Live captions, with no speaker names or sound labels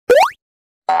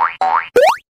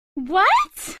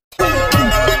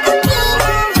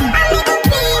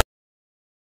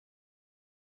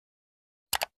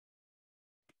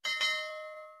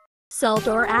Salt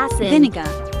or acid. Vinegar.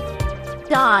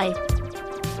 Dye.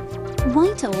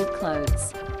 White old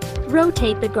clothes.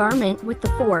 Rotate the garment with the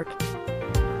fork.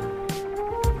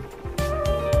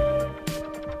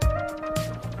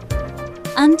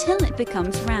 Until it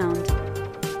becomes round.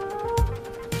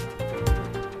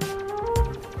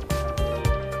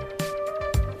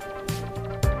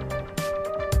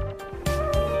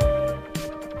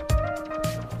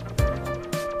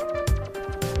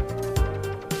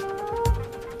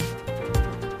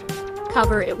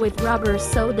 Cover it with rubber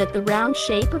so that the round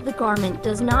shape of the garment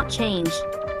does not change.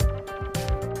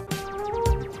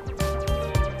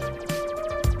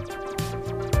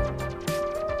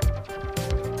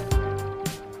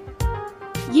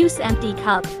 Use empty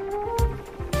cup.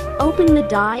 Open the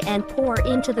dye and pour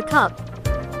into the cup.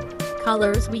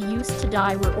 Colors we used to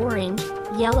dye were orange,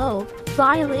 yellow,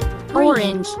 violet, Green.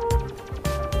 orange,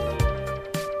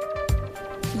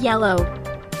 yellow,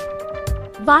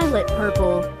 violet,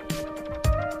 purple,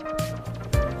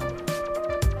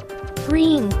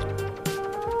 green.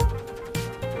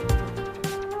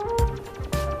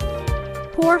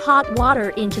 Pour hot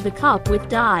water into the cup with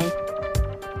dye.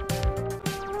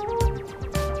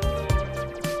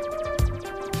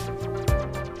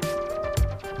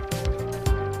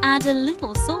 Add a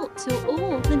little salt to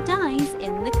all the dyes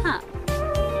in the cup.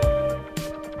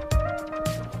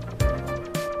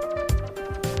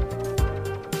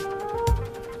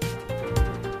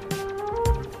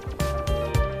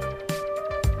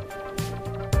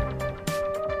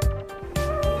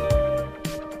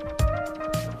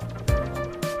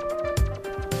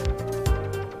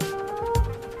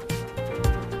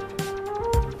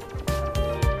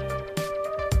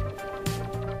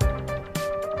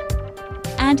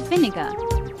 Add vinegar.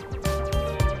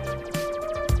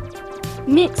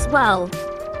 Mix well.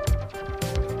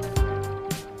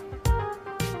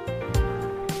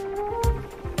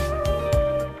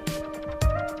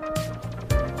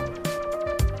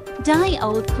 Dye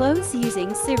old clothes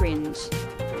using syringe.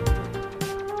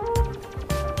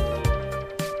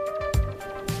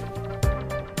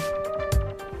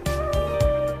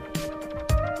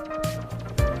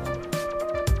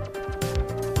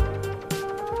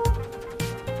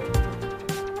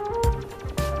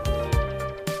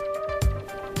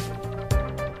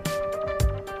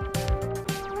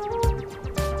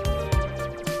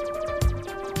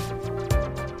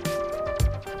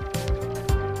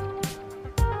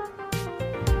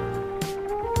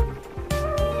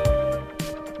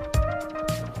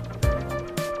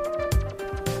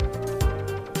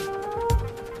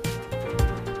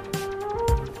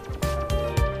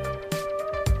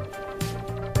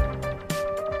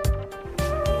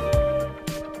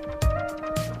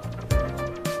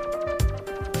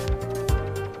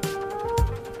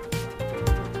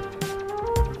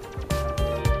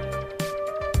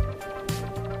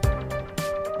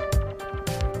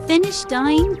 Finish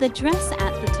dyeing the dress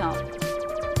at the top.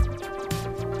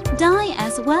 Dye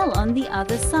as well on the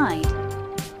other side.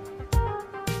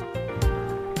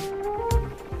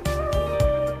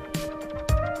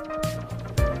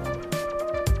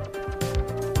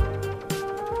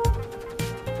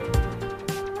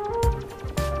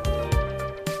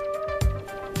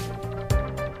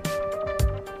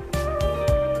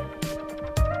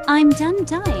 I'm done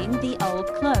dyeing the old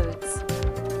clothes.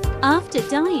 After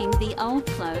dyeing the old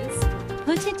clothes,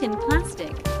 put it in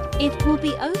plastic. It will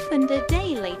be opened a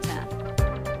day later.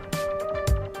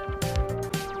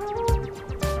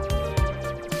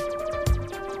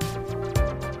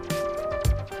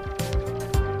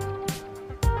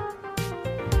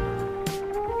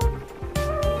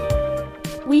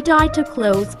 We dye two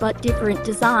clothes but different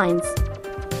designs.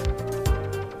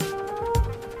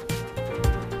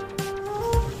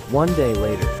 One day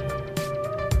later.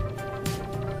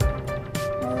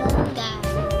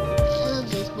 Hello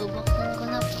guys, bubuksan ko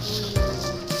na po yung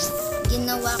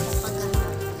ginawa ko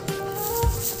kagahan.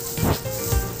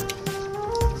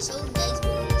 So guys,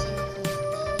 bubuksan na po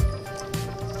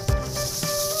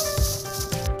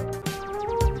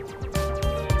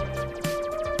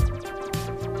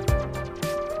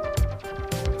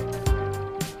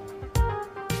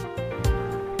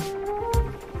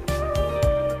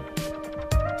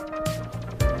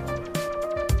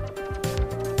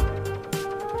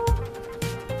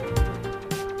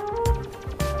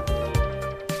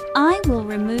I will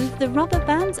remove the rubber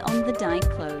bands on the dye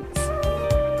clothes.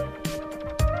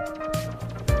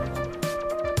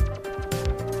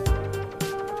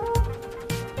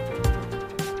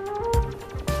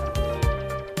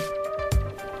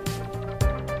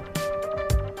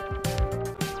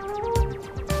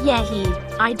 Yehi,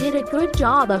 I did a good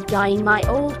job of dyeing my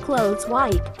old clothes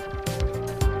white.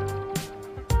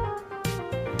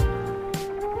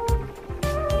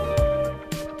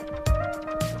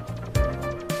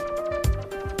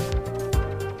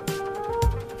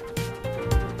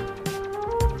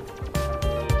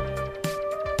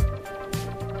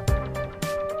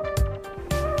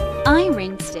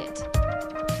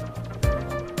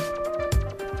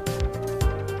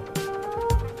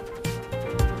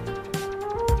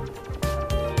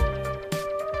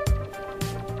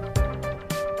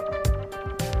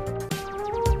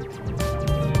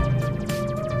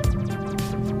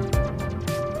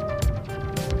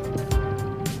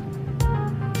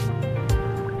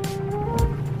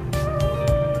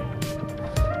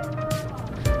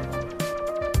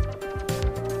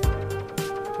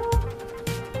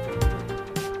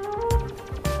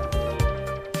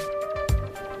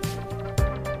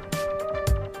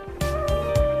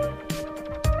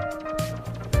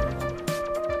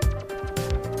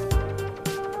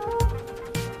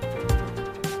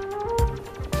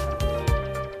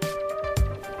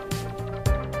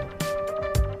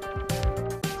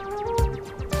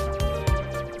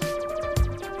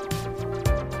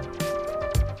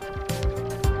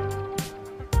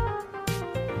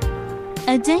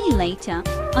 A day later,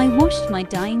 I washed my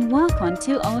dyeing work on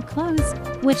 2 old clothes,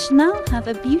 which now have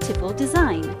a beautiful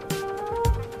design.